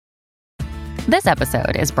This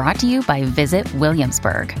episode is brought to you by Visit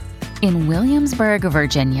Williamsburg. In Williamsburg,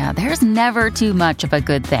 Virginia, there's never too much of a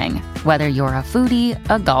good thing. Whether you're a foodie,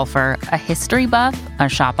 a golfer, a history buff, a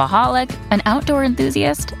shopaholic, an outdoor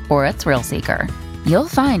enthusiast, or a thrill seeker, you'll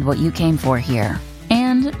find what you came for here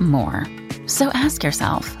and more. So ask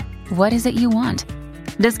yourself, what is it you want?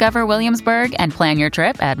 Discover Williamsburg and plan your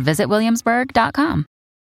trip at visitwilliamsburg.com.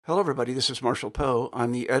 Hello, everybody. This is Marshall Poe.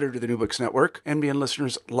 I'm the editor of the New Books Network. NBN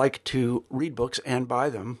listeners like to read books and buy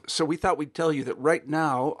them. So we thought we'd tell you that right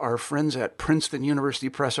now, our friends at Princeton University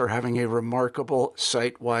Press are having a remarkable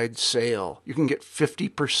site-wide sale. You can get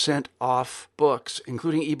 50% off books,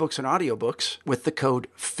 including ebooks and audiobooks, with the code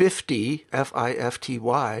 50,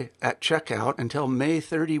 F-I-F-T-Y, at checkout until May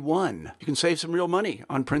 31. You can save some real money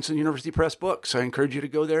on Princeton University Press books. I encourage you to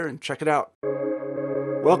go there and check it out.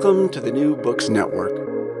 Welcome to the New Books Network.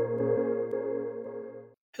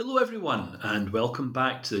 Hello everyone and welcome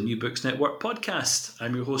back to the New Books Network podcast.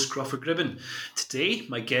 I'm your host Crawford Gribben. Today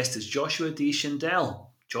my guest is Joshua D. Schendel.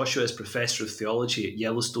 Joshua is Professor of Theology at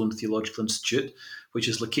Yellowstone Theological Institute, which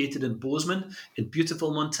is located in Bozeman in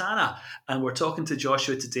beautiful Montana. And we're talking to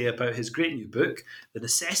Joshua today about his great new book, The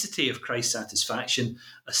Necessity of Christ's Satisfaction,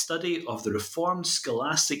 a study of the Reformed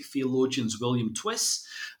Scholastic theologians William Twisse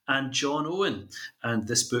and John Owen. And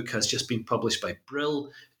this book has just been published by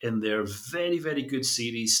Brill in their very, very good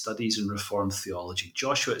series, Studies in Reformed Theology.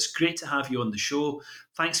 Joshua, it's great to have you on the show.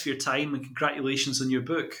 Thanks for your time and congratulations on your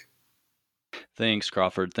book. Thanks,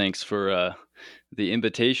 Crawford. Thanks for the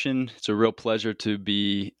invitation. It's a real pleasure to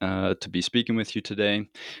be speaking with you today.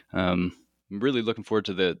 I'm really looking forward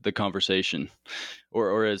to the conversation,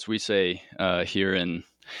 or as we say here in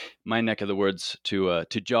my neck of the woods, to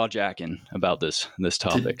jaw-jacking about this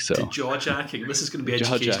topic. To jaw-jacking. This is going to be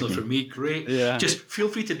educational for me. Great. Yeah. Just feel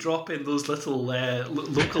free to drop in those little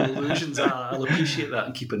local allusions. I'll appreciate that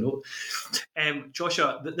and keep a note.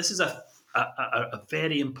 Joshua, this is a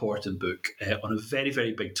very important book on a very,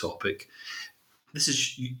 very big topic. This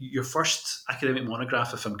is your first academic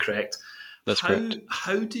monograph, if I'm correct. That's correct.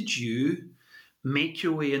 How did you make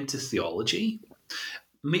your way into theology?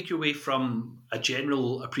 Make your way from a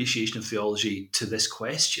general appreciation of theology to this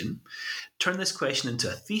question, turn this question into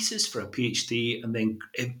a thesis for a PhD, and then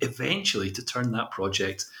eventually to turn that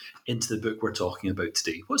project into the book we're talking about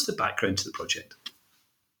today. What's the background to the project?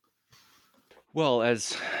 Well,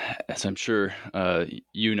 as I'm sure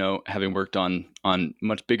you know, having worked on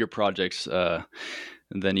much bigger projects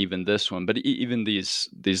than even this one, but even these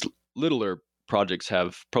littler projects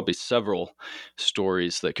have probably several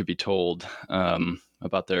stories that could be told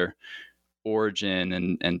about their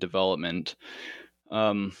origin and development.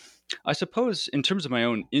 I suppose in terms of my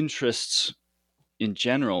own interests in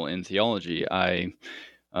general in theology, I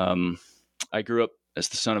grew up as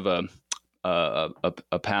the son of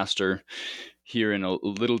a pastor here in a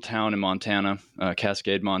little town in Montana,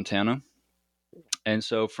 Cascade, Montana, and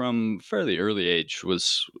so from fairly early age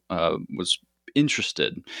was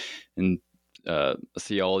interested in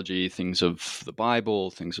theology, things of the Bible,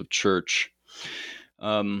 things of church.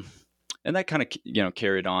 And that kind of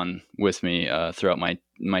carried on with me throughout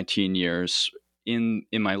my teen years. In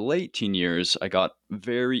my late teen years, I got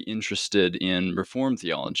very interested in Reformed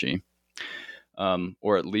theology,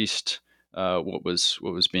 or at least what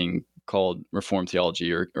was being called Reformed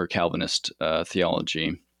theology or Calvinist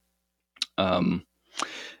theology at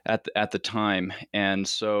the time. And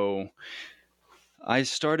so I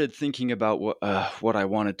started thinking about what I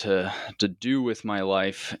wanted to do with my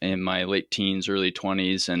life in my late teens, early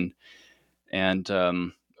 20s, and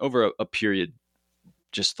over a period,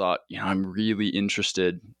 just thought, I'm really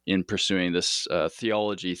interested in pursuing this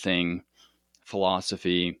theology thing,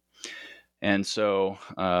 philosophy, and so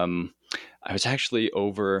I was actually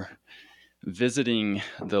over visiting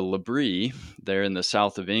the L'Abri there in the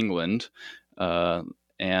south of England.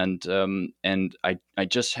 And I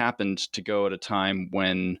just happened to go at a time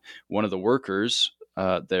when one of the workers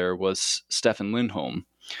there was Stephen Lindholm,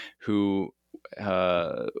 who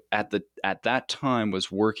at that time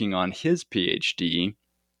was working on his PhD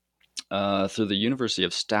through the University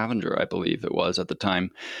of Stavanger, I believe it was at the time,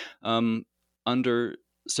 under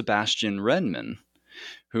Sebastian Redman,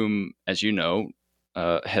 whom, as you know,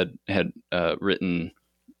 had written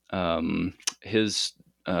his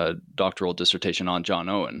doctoral dissertation on John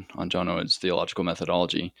Owen's theological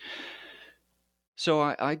methodology. So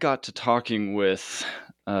I got to talking with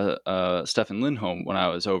Stephen Lindholm when I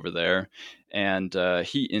was over there, and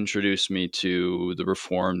he introduced me to the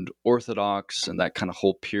Reformed Orthodox and that kind of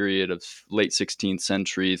whole period of late 16th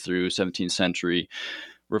century through 17th century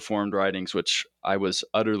Reformed writings, which I was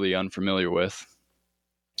utterly unfamiliar with.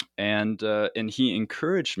 And he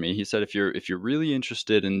encouraged me. He said, if you're really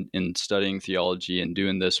interested in studying theology and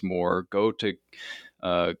doing this more, go to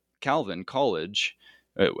Calvin College,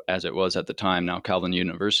 as it was at the time, now Calvin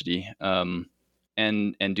University, and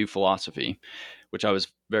do philosophy, which I was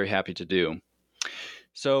very happy to do.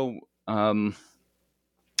 So,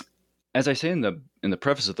 as I say in the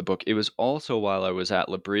preface of the book, it was also while I was at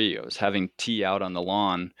L'Abri. I was having tea out on the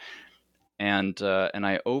lawn, and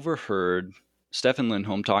I overheard Stephen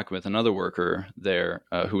Lindholm talking with another worker there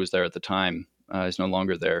who was there at the time. He's no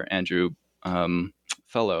longer there, Andrew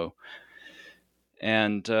Fellow.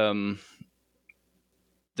 And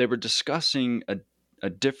they were discussing a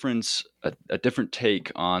different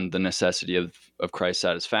take on the necessity of Christ's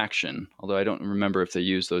satisfaction, although I don't remember if they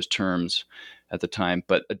used those terms at the time,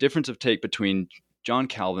 but a difference of take between John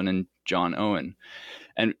Calvin and John Owen.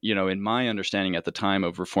 And, in my understanding at the time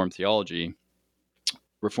of Reformed theology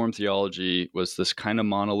was this kind of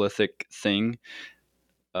monolithic thing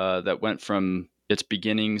that went from its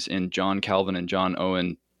beginnings in John Calvin and John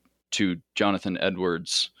Owen to Jonathan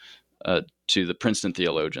Edwards, to the Princeton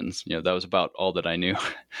Theologians. That was about all that I knew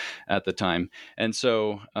at the time. And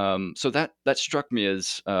so that struck me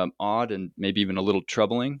as odd and maybe even a little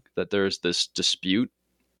troubling, that there's this dispute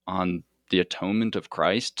on the atonement of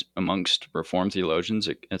Christ amongst Reformed theologians.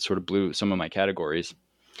 It sort of blew some of my categories.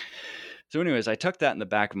 So anyways, I tucked that in the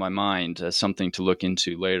back of my mind as something to look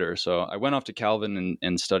into later. So I went off to Calvin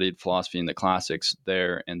and studied philosophy and the classics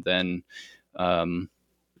there, and then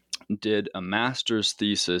did a master's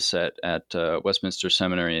thesis at Westminster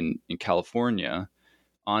Seminary in California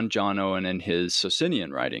on John Owen and his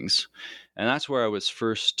Socinian writings. And that's where I was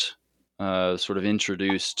first sort of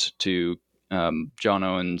introduced to John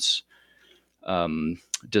Owen's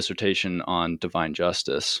dissertation on divine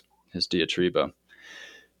justice, his diatriba.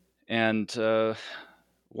 And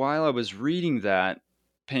while I was reading that,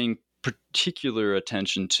 paying particular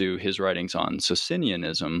attention to his writings on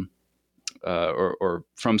Socinianism, or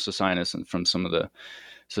from Socinus and from some of the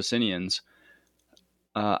Socinians,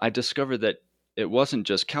 I discovered that it wasn't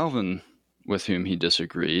just Calvin with whom he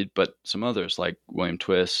disagreed, but some others like William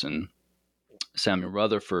Twisse and Samuel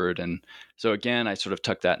Rutherford. And so again, I sort of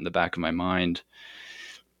tucked that in the back of my mind.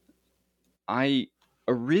 I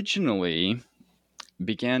originally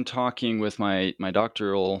began talking with my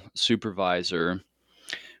doctoral supervisor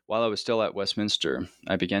while I was still at Westminster.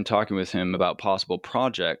 I began talking with him about possible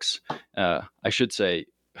projects. I should say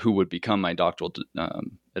who would become my doctoral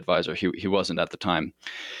advisor. He wasn't at the time.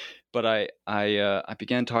 But I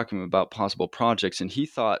began talking about possible projects, and he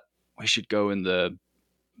thought we should go in the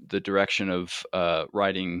direction of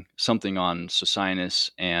writing something on Socinus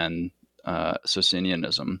and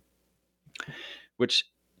Socinianism, which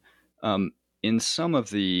in some of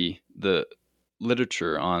the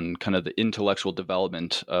literature on kind of the intellectual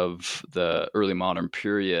development of the early modern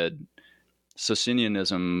period,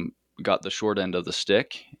 Socinianism got the short end of the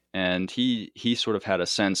stick, and he sort of had a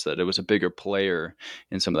sense that it was a bigger player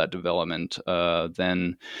in some of that development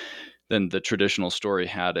than the traditional story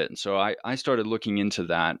had it. And so I started looking into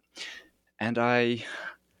that, and I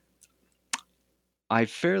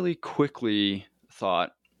fairly quickly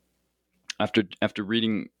thought, after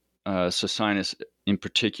reading Socinus in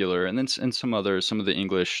particular, and some of the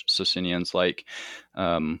English Socinians like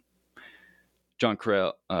John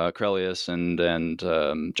Crellius and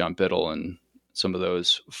John Biddle and some of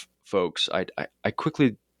those folks, I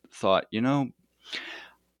quickly thought,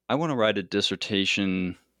 I want to write a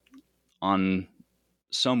dissertation on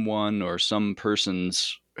someone or some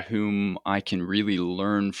persons whom I can really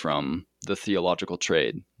learn from the theological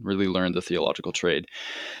trade,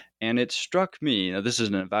 And it struck me, this is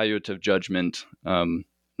an evaluative judgment,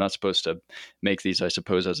 not supposed to make these, I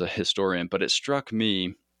suppose, as a historian, but it struck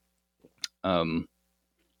me that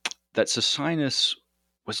Socinus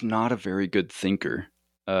was not a very good thinker.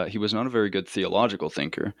 He was not a very good theological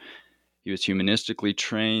thinker. He was humanistically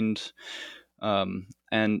trained,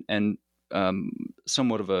 and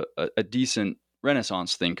somewhat of a decent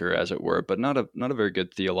Renaissance thinker, as it were, but not a very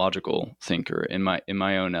good theological thinker in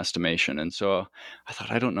my own estimation. And so I thought,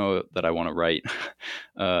 I don't know that I want to write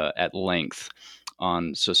at length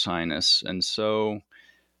on Socinus. And so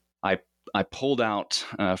I pulled out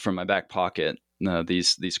from my back pocket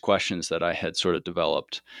these questions that I had sort of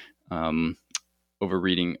developed over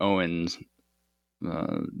reading Owen's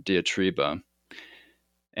diatriba.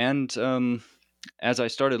 And as I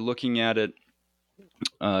started looking at it,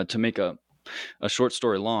 to make a short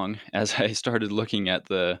story long, as I started looking at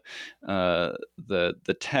the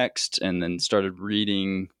text and then started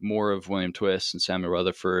reading more of William Twisse and Samuel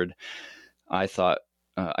Rutherford, I thought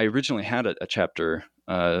I originally had a chapter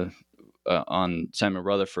on Samuel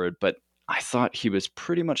Rutherford, but I thought he was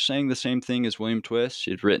pretty much saying the same thing as William Twisse.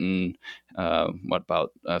 He'd written,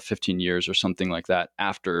 15 years or something like that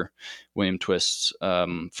after William Twisse's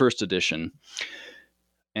first edition.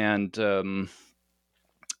 And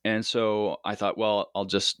so I thought, well, I'll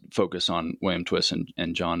just focus on William Twisse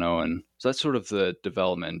and John Owen. So that's sort of the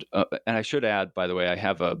development. And I should add, by the way, I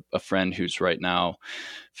have a friend who's right now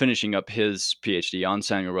finishing up his PhD on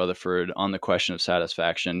Samuel Rutherford on the question of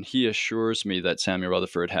satisfaction. He assures me that Samuel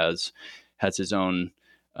Rutherford has his own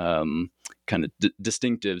kind of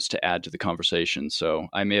distinctives to add to the conversation. So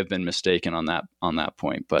I may have been mistaken on that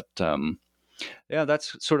point. But yeah,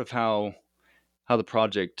 that's sort of how the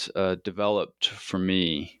project developed for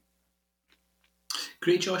me.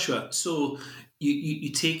 Great, Joshua. So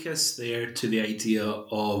you take us there to the idea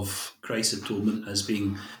of Christ's atonement as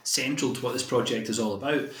being central to what this project is all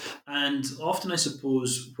about. And often, I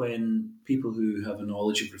suppose, when people who have a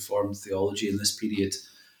knowledge of Reformed theology in this period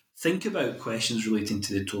think about questions relating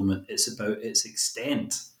to the atonement, it's about its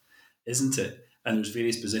extent, isn't it? And there's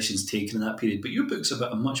various positions taken in that period. But your book's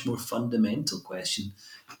about a much more fundamental question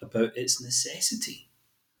about its necessity.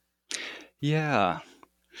 Yeah,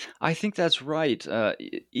 I think that's right.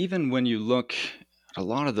 Even when you look at a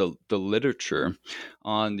lot of the literature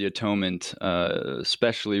on the atonement,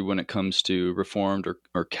 especially when it comes to Reformed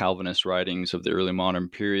or Calvinist writings of the early modern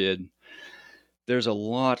period, there's a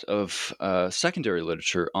lot of secondary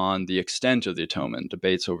literature on the extent of the atonement,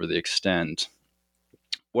 debates over the extent.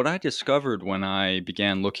 What I discovered when I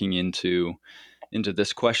began looking into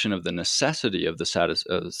this question of the necessity of the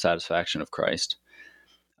satisfaction of Christ,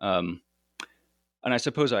 and I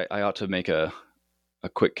suppose I ought to make a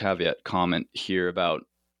quick caveat comment here about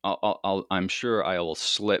I'm sure I will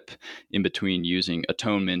slip in between using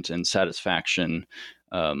atonement and satisfaction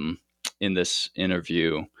in this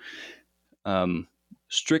interview.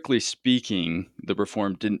 Strictly speaking, the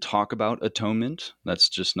Reformed didn't talk about atonement. That's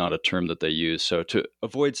just not a term that they use. So to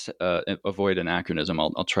avoid anachronism,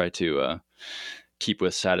 I'll try to keep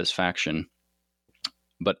with satisfaction,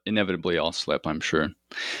 but inevitably I'll slip, I'm sure.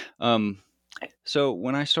 So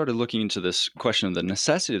when I started looking into this question of the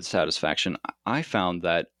necessity of satisfaction, I found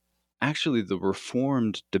that actually the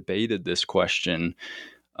Reformed debated this question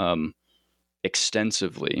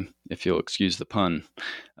extensively, if you'll excuse the pun,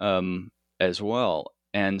 as well.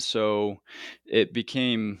 And so it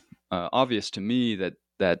became obvious to me that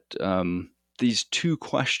these two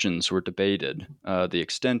questions were debated: the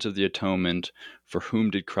extent of the atonement, for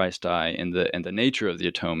whom did Christ die, and the nature of the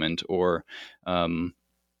atonement, or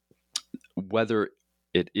whether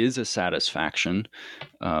it is a satisfaction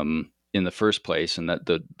in the first place, and that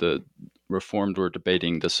the Reformed were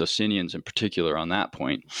debating the Socinians in particular on that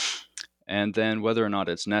point, and then whether or not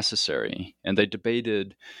it's necessary. And they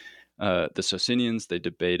debated the Socinians, they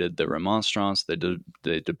debated the Remonstrants, they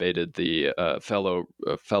debated the fellow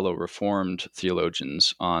Reformed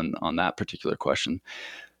theologians on that particular question.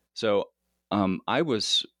 So I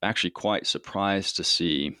was actually quite surprised to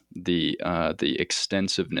see the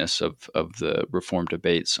extensiveness of the Reformed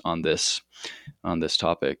debates on this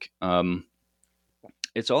topic.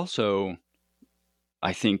 It's also,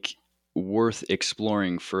 I think, worth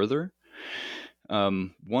exploring further.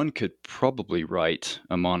 One could probably write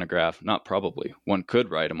a monograph, not probably, one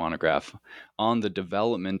could write a monograph on the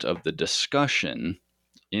development of the discussion,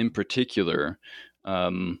 in particular,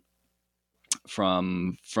 from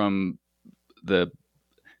the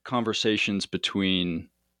conversations between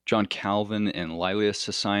John Calvin and Laelius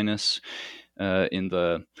Socinus in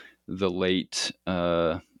the late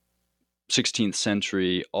 16th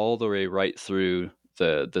century, all the way right through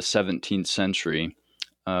the 17th century.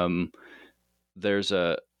 There's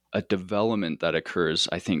a development that occurs,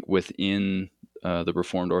 I think, within the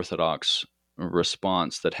Reformed Orthodox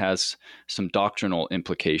response that has some doctrinal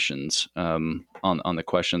implications on the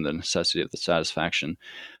question of the necessity of the satisfaction.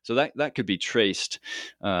 So that could be traced.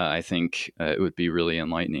 I think it would be really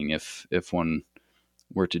enlightening if one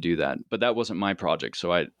were to do that. But that wasn't my project,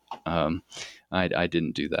 so I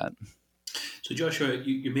didn't do that. So Joshua,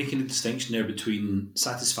 you're making a distinction there between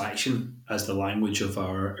satisfaction as the language of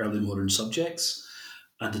our early modern subjects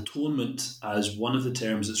and atonement as one of the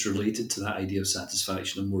terms that's related to that idea of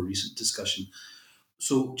satisfaction in more recent discussion.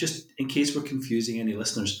 So just in case we're confusing any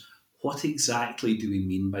listeners, what exactly do we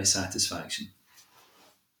mean by satisfaction?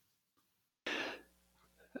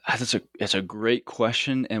 It's a great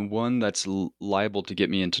question, and one that's liable to get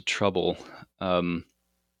me into trouble.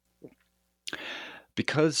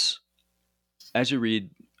 Because as you read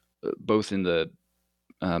both in the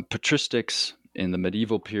patristics in the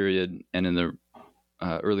medieval period and in the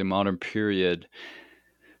early modern period,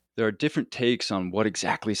 there are different takes on what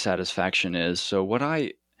exactly satisfaction is. So what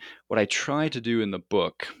I try to do in the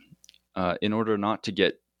book, in order not to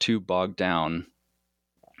get too bogged down,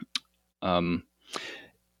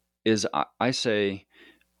 is I say,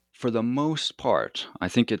 for the most part, I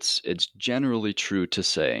think it's generally true to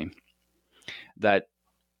say that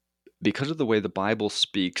because of the way the Bible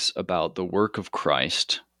speaks about the work of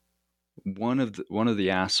Christ, one of the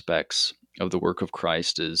aspects of the work of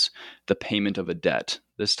Christ is the payment of a debt.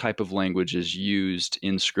 This type of language is used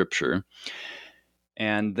in Scripture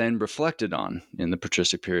and then reflected on in the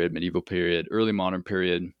patristic period, medieval period, early modern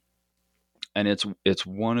period. And it's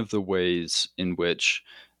one of the ways in which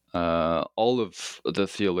all of the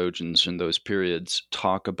theologians in those periods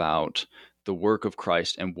talk about the work of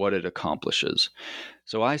Christ and what it accomplishes.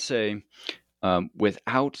 So I say,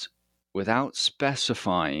 without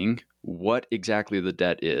specifying what exactly the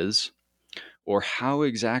debt is or how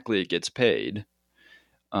exactly it gets paid,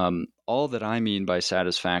 all that I mean by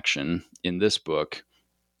satisfaction in this book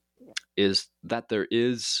is that there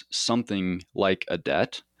is something like a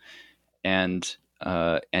debt, and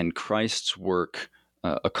Christ's work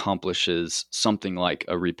accomplishes something like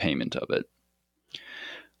a repayment of it.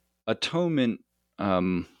 Atonement,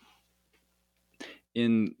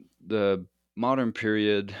 in the modern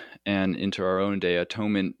period and into our own day,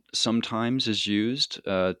 atonement sometimes is used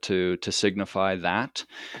to signify that.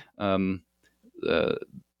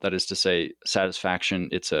 That is to say, satisfaction.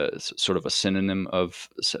 It's a sort of a synonym of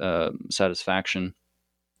satisfaction.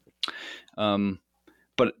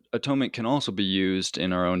 But atonement can also be used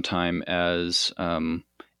in our own time as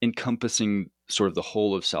encompassing sort of the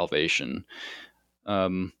whole of salvation.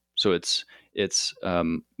 So it's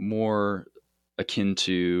more akin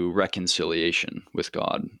to reconciliation with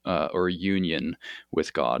God, or union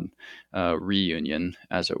with God, reunion,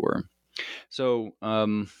 as it were. So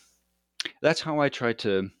that's how I try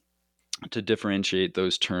to differentiate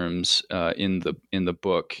those terms in the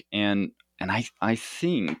book, and I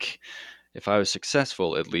think, if I was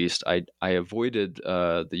successful, at least, I avoided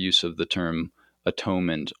the use of the term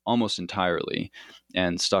atonement almost entirely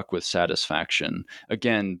and stuck with satisfaction.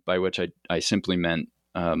 Again, by which I simply meant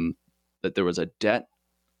that there was a debt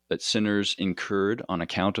that sinners incurred on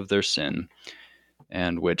account of their sin,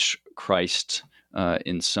 and which Christ,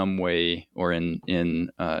 in some way or in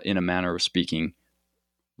a manner of speaking,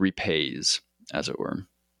 repays, as it were.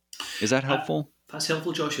 Is that helpful? That's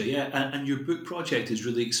helpful, Joshua. Yeah, and your book project is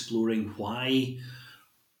really exploring why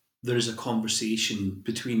there is a conversation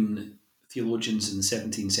between theologians in the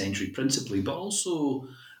 17th century, principally, but also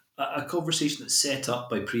a conversation that's set up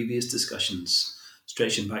by previous discussions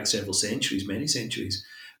stretching back several centuries, many centuries.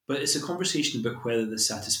 But it's a conversation about whether the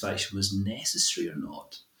satisfaction was necessary or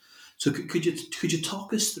not. So could you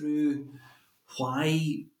talk us through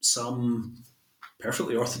why some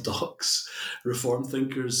perfectly orthodox Reformed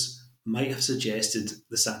thinkers might have suggested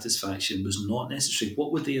the satisfaction was not necessary?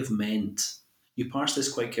 What would they have meant? You parse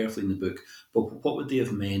this quite carefully in the book, but what would they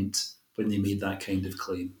have meant when they made that kind of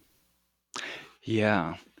claim?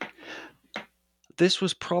 Yeah. This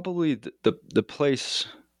was probably the place,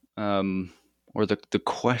 or the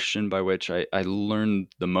question by which I learned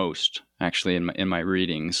the most, actually, in my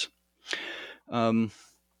readings.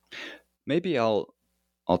 Maybe I'll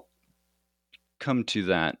come to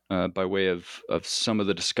that by way of some of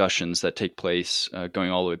the discussions that take place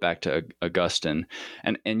going all the way back to Augustine,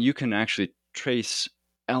 and you can actually trace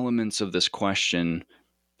elements of this question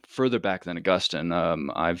further back than Augustine.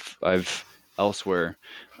 I've elsewhere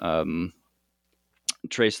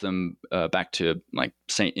traced them back to like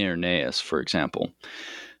Saint Irenaeus, for example.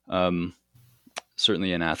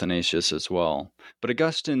 Certainly in Athanasius as well, but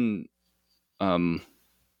Augustine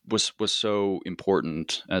was so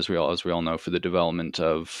important, as we all know, for the development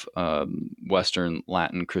of Western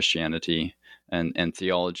Latin Christianity and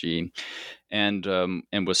theology, and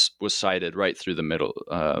was cited right through the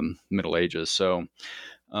Middle Ages. So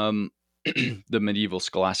the medieval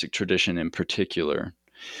scholastic tradition in particular.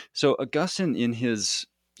 So Augustine, in his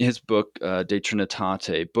book De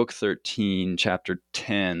Trinitate, book 13, chapter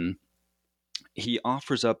 10, he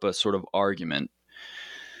offers up a sort of argument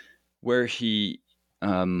where he,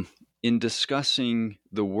 in discussing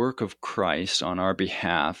the work of Christ on our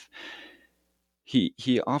behalf,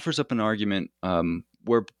 he offers up an argument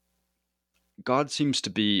where God seems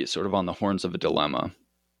to be sort of on the horns of a dilemma.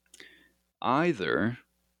 Either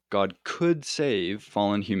God could save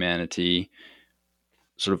fallen humanity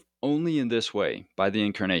sort of only in this way, by the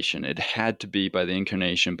incarnation. It had to be by the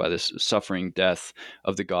incarnation, by the suffering death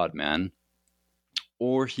of the God-man.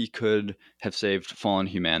 Or he could have saved fallen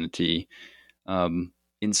humanity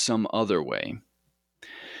in some other way.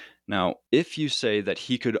 Now, if you say that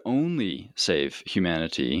he could only save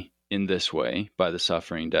humanity in this way, by the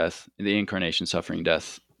suffering, death, the incarnation, suffering,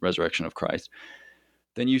 death, resurrection of Christ,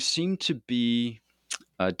 then you seem to be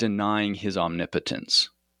denying his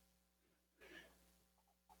omnipotence.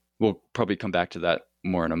 We'll probably come back to that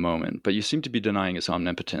more in a moment, but you seem to be denying his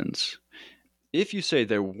omnipotence. If you say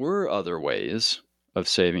there were other ways of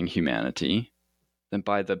saving humanity, then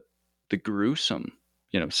by the gruesome,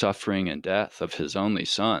 suffering and death of his only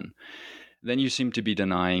son, then you seem to be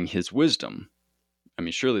denying his wisdom. I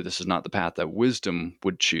mean, surely this is not the path that wisdom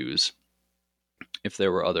would choose if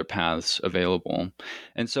there were other paths available.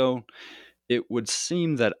 And so it would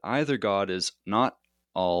seem that either God is not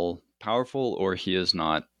all powerful or he is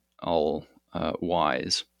not all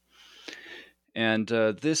wise. And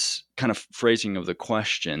this kind of phrasing of the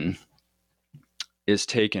question is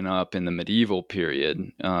taken up in the medieval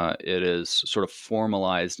period. It is sort of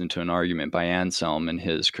formalized into an argument by Anselm in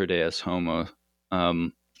his Credeas Homo.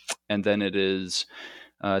 And then it is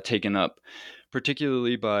taken up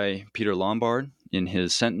particularly by Peter Lombard in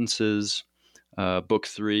his Sentences, Book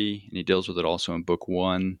 3, and he deals with it also in Book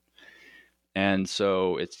 1. And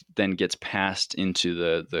so it then gets passed into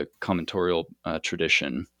the commentorial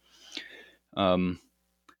tradition.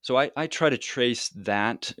 So I try to trace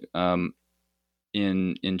that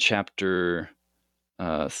in chapter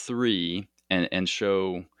 3 and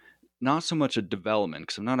show not so much a development,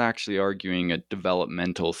 because I'm not actually arguing a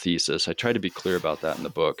developmental thesis. I try to be clear about that in the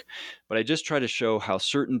book, but I just try to show how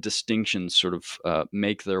certain distinctions sort of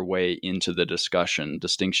make their way into the discussion,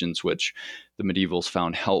 distinctions which the medievals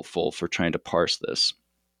found helpful for trying to parse this,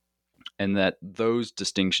 and that those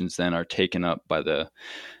distinctions then are taken up by the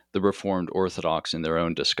Reformed Orthodox in their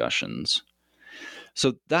own discussions.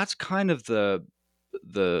 So that's kind of the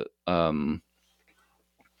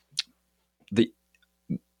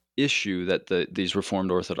issue that these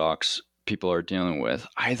Reformed Orthodox people are dealing with.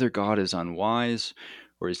 Either God is unwise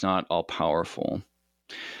or he's not all-powerful.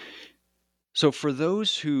 So for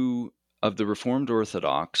those of the Reformed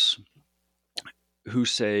Orthodox who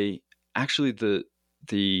say, actually the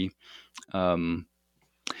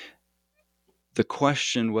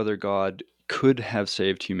question whether God could have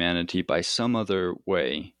saved humanity by some other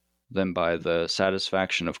way than by the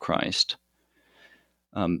satisfaction of Christ,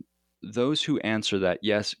 those who answer that,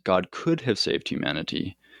 yes, God could have saved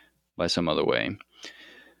humanity by some other way,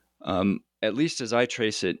 at least as I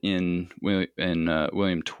trace it in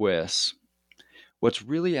William Twisse, what's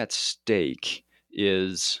really at stake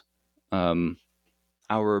is our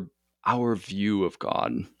view of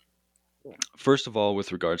God. First of all,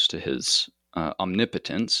 with regards to his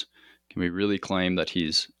omnipotence, can we really claim that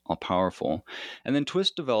he's all-powerful? And then Twisse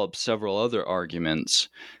develops several other arguments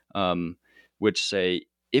which say,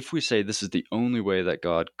 if we say this is the only way that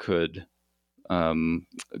God could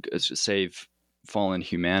save fallen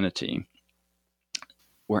humanity,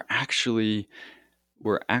 we're actually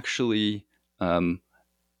and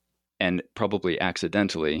probably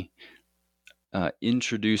accidentally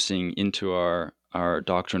introducing into our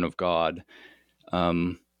doctrine of God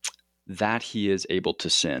that he is able to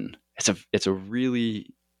sin. It's a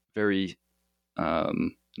really very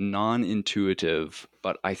non-intuitive,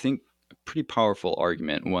 but I think pretty powerful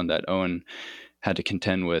argument, one that Owen had to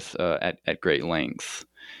contend with at great length.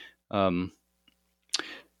 I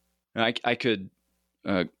could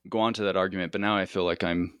go on to that argument, but now I feel like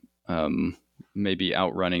I'm maybe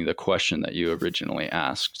outrunning the question that you originally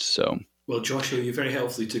asked. So, well, Joshua, you very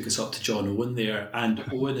helpfully took us up to John Owen there, and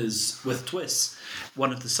Owen is, with Twisse,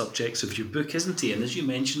 one of the subjects of your book, isn't he? And as you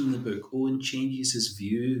mentioned in the book, Owen changes his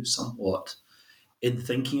view somewhat in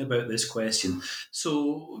thinking about this question.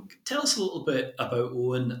 So tell us a little bit about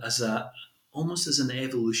Owen almost as an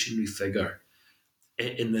evolutionary figure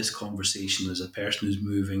in this conversation, as a person who's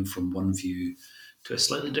moving from one view to a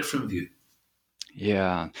slightly different view.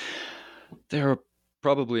 Yeah, there are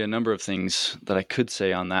probably a number of things that I could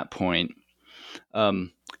say on that point.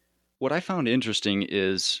 What I found interesting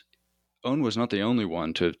is Owen was not the only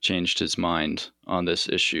one to have changed his mind on this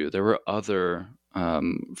issue. There were other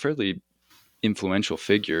fairly influential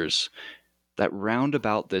figures that round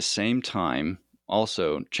about this same time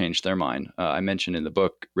also changed their mind. I mentioned in the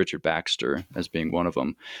book Richard Baxter as being one of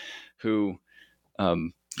them, who,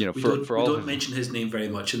 we don't mention his name very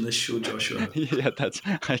much in this show, Joshua. Yeah,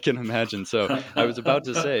 I can imagine. So I was about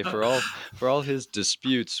to say, for all his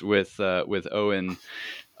disputes with Owen,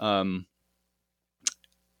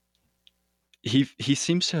 he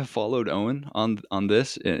seems to have followed Owen on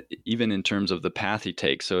this, even in terms of the path he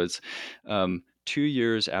takes. So it's 2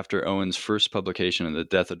 years after Owen's first publication in The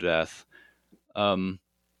Death of Death,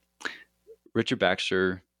 Richard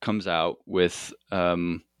Baxter comes out with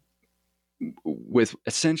with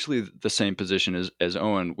essentially the same position as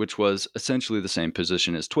Owen, which was essentially the same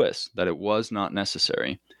position as Twisse, that it was not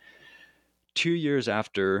necessary. 2 years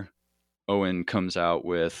after Owen comes out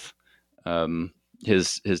with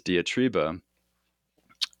his diatriba,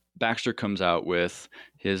 Baxter comes out with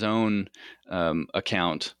his own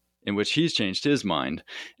account in which he's changed his mind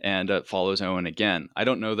and follows Owen again. I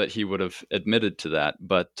don't know that he would have admitted to that,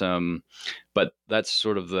 but that's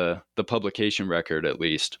sort of the publication record, at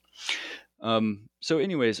least. So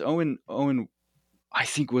anyways, Owen, I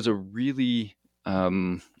think, was a really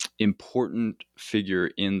important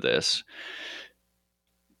figure in this.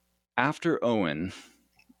 After Owen,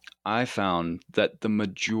 I found that the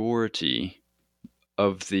majority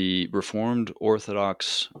of the Reformed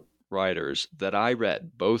Orthodox writers that I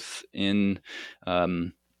read, both in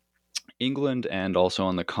England and also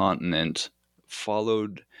on the continent,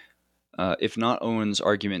 followed, if not Owen's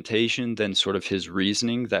argumentation, then sort of his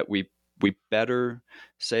reasoning that we better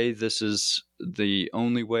say this is the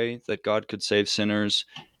only way that God could save sinners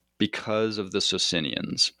because of the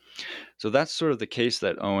Socinians. So that's sort of the case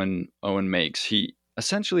that Owen makes. He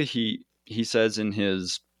essentially he says in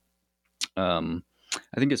his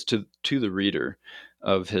I think it's to the reader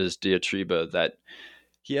of his diatriba that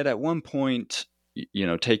he had at one point,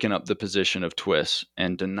 taken up the position of Twisse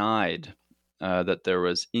and denied that there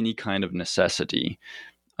was any kind of necessity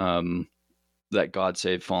that God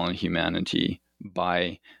saved fallen humanity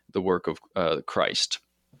by the work of Christ.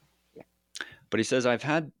 But he says, I've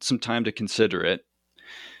had some time to consider it,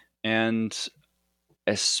 and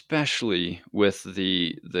especially with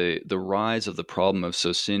the rise of the problem of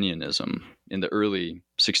Socinianism in the early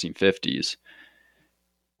 1650s,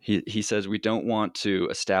 he says we don't want to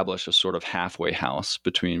establish a sort of halfway house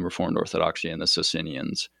between Reformed Orthodoxy and the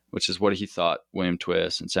Socinians, which is what he thought William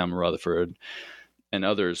Twisse and Samuel Rutherford and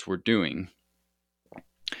others were doing.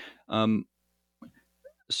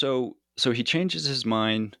 So he changes his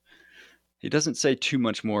mind. He doesn't say too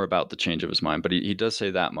much more about the change of his mind, but he does say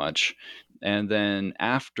that much. And then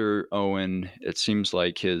after Owen, it seems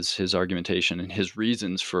like his argumentation and his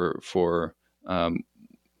reasons for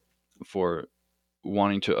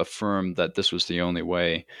wanting to affirm that this was the only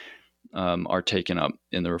way are taken up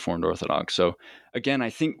in the Reformed Orthodox. So again, I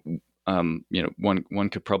think one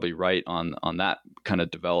could probably write on that kind of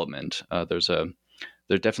development.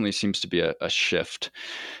 There definitely seems to be a shift.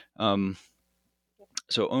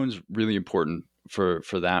 So Owen's really important for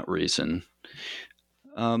that reason.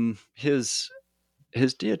 His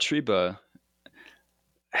diatriba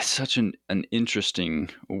is such an interesting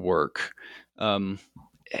work.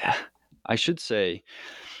 I should say,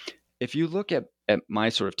 if you look at my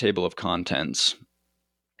sort of table of contents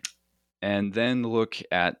and then look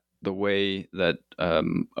at the way that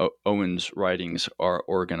Owen's writings are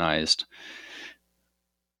organized,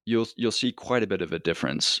 you'll see quite a bit of a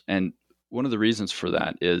difference. And one of the reasons for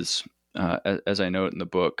that is, as I note in the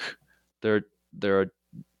book, there are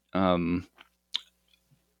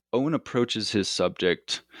Owen approaches his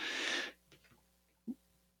subject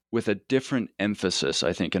with a different emphasis,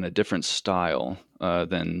 I think, and a different style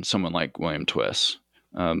than someone like William Twisse.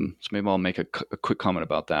 So maybe I'll make a quick comment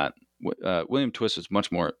about that. William Twisse is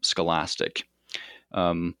much more scholastic,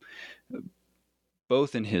 both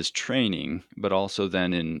in his training, but also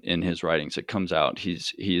then in his writings. It comes out. He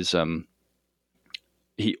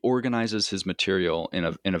organizes his material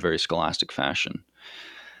in a very scholastic fashion.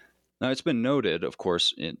 Now, it's been noted, of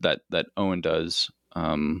course, that Owen does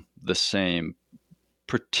the same,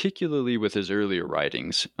 particularly with his earlier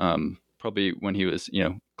writings. Probably when he was,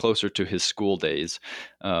 closer to his school days,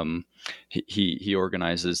 he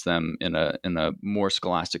organizes them in a more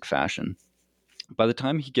scholastic fashion. By the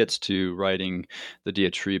time he gets to writing the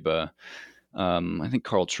diatriba, I think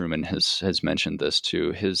Carl Trueman has mentioned this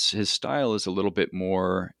too. His style is a little bit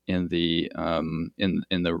more in the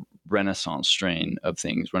Renaissance strain of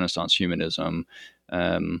things, Renaissance humanism,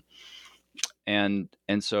 and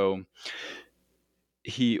so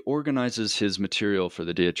he organizes his material for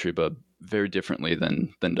the diatriba very differently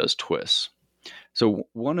than does Twisse. So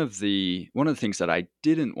one of the things that I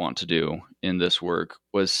didn't want to do in this work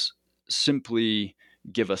was simply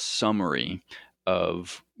give a summary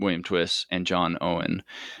of William Twisse and John Owen.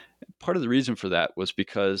 Part of the reason for that was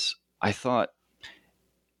because I thought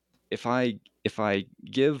if I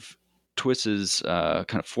give Twisse's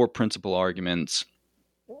kind of four principal arguments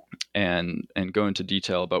and go into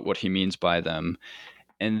detail about what he means by them,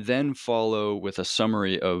 and then follow with a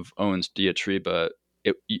summary of Owen's diatriba,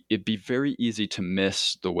 it'd be very easy to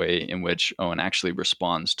miss the way in which Owen actually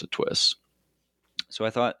responds to Twisse. So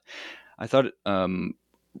I thought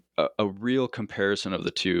a real comparison of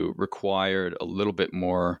the two required a little bit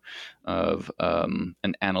more of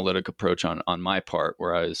an analytic approach on my part,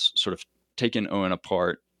 where I was sort of taking Owen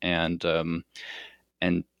apart and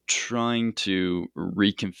trying to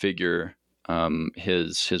reconfigure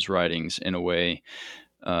his writings in a way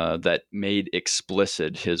that made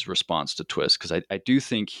explicit his response to Twisse, because I do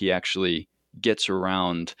think he actually gets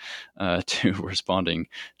around to responding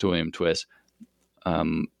to William Twisse.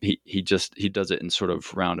 He does it in sort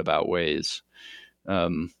of roundabout ways.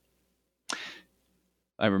 I'm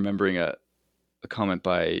remembering a comment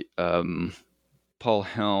by Paul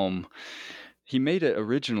Helm. He made it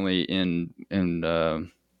originally in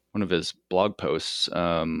one of his blog posts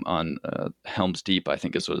on Helm's Deep, I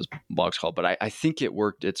think is what his blog's called. But I think it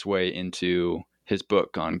worked its way into his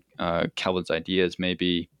book on Calvin's ideas,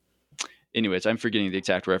 maybe. Anyways, I'm forgetting the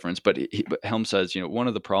exact reference, but Helm says, one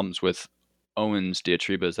of the problems with Owen's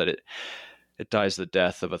diatriba is that it dies the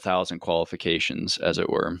death of 1,000 qualifications, as it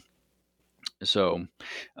were. So,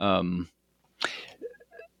 I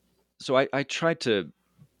tried to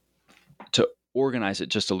organize it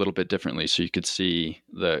just a little bit differently, so you could see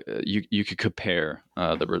you could compare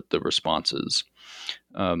the responses.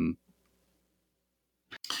 And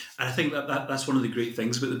I think that's one of the great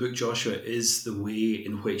things about the book, Joshua, is the way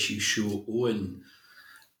in which you show Owen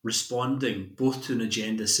responding both to an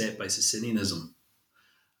agenda set by Socinianism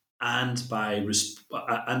and by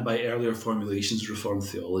earlier formulations of Reformed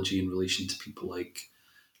theology in relation to people like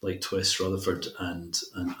Twisse, Rutherford, and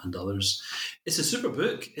others. It's a super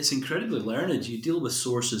book. It's incredibly learned. You deal with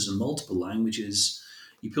sources in multiple languages.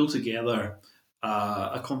 You pull together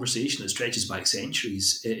a conversation that stretches back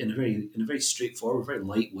centuries in a very straightforward, very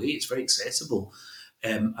light way. It's very accessible,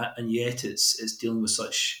 and yet it's dealing with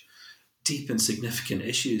such deep and significant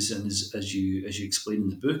issues. And as you explain in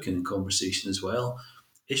the book and in conversation as well,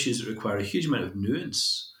 issues that require a huge amount of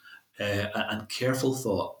nuance and careful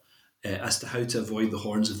thought as to how to avoid the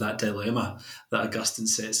horns of that dilemma that Augustine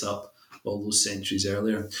sets up all those centuries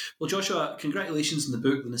earlier. Well, Joshua, congratulations on the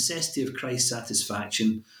book, The Necessity of Christ's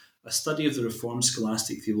Satisfaction, a study of the Reformed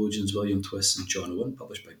Scholastic Theologians William Twisse and John Owen,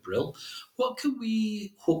 published by Brill. What can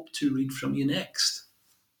we hope to read from you next?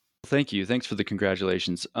 Thank you. Thanks for the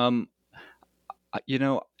congratulations.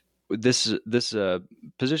 This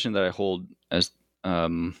position that I hold as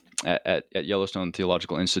at Yellowstone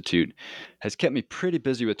Theological Institute has kept me pretty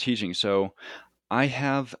busy with teaching. So I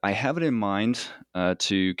have it in mind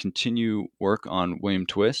to continue work on William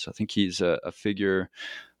Twisse. I think he's a figure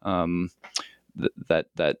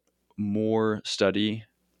that more study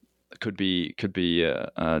could be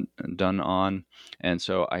done on, and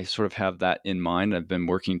so I sort of have that in mind. I've been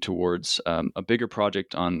working towards a bigger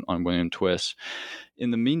project on William Twisse.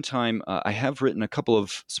 In the meantime, I have written a couple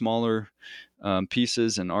of smaller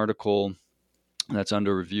pieces, an article that's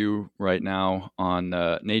under review right now on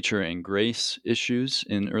nature and grace issues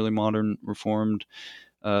in early modern Reformed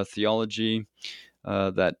theology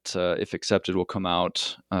that, if accepted, will come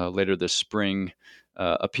out later this spring.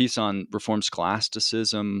 A piece on Reformed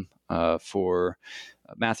scholasticism for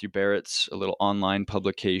Matthew Barrett's a little online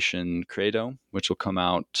publication, Credo, which will come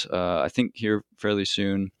out, I think, here fairly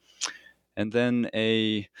soon. And then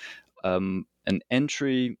an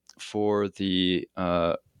entry for the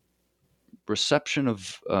reception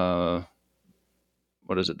of the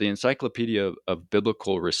Encyclopedia of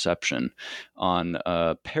Biblical Reception on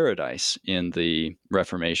paradise in the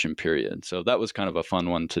Reformation period. So that was kind of a fun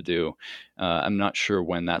one to do. I'm not sure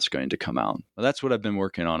when that's going to come out. But that's what I've been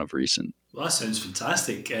working on of recent. Well, that sounds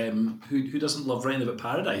fantastic. Who doesn't love writing about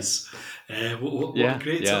paradise? What a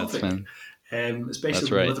great topic.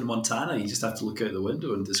 Especially when you live in Montana, you just have to look out the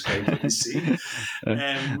window and describe what you see.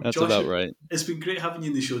 That's Joshua, about right. It's been great having you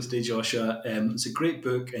in the show today, Joshua. It's a great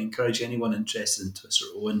book. I encourage anyone interested in Twisse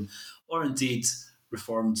or Owen, or indeed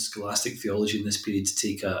Reformed scholastic theology in this period, to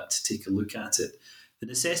take a look at it. The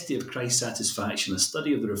Necessity of Christ's Satisfaction, a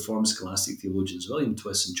study of the Reformed scholastic theologians William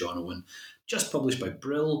Twisse and John Owen, just published by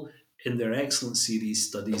Brill in their excellent series,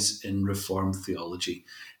 Studies in Reformed Theology.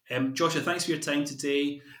 Joshua, thanks for your time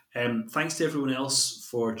today. Thanks to everyone else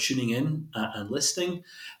for tuning in and listening.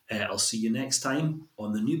 I'll see you next time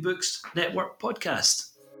on the New Books Network podcast.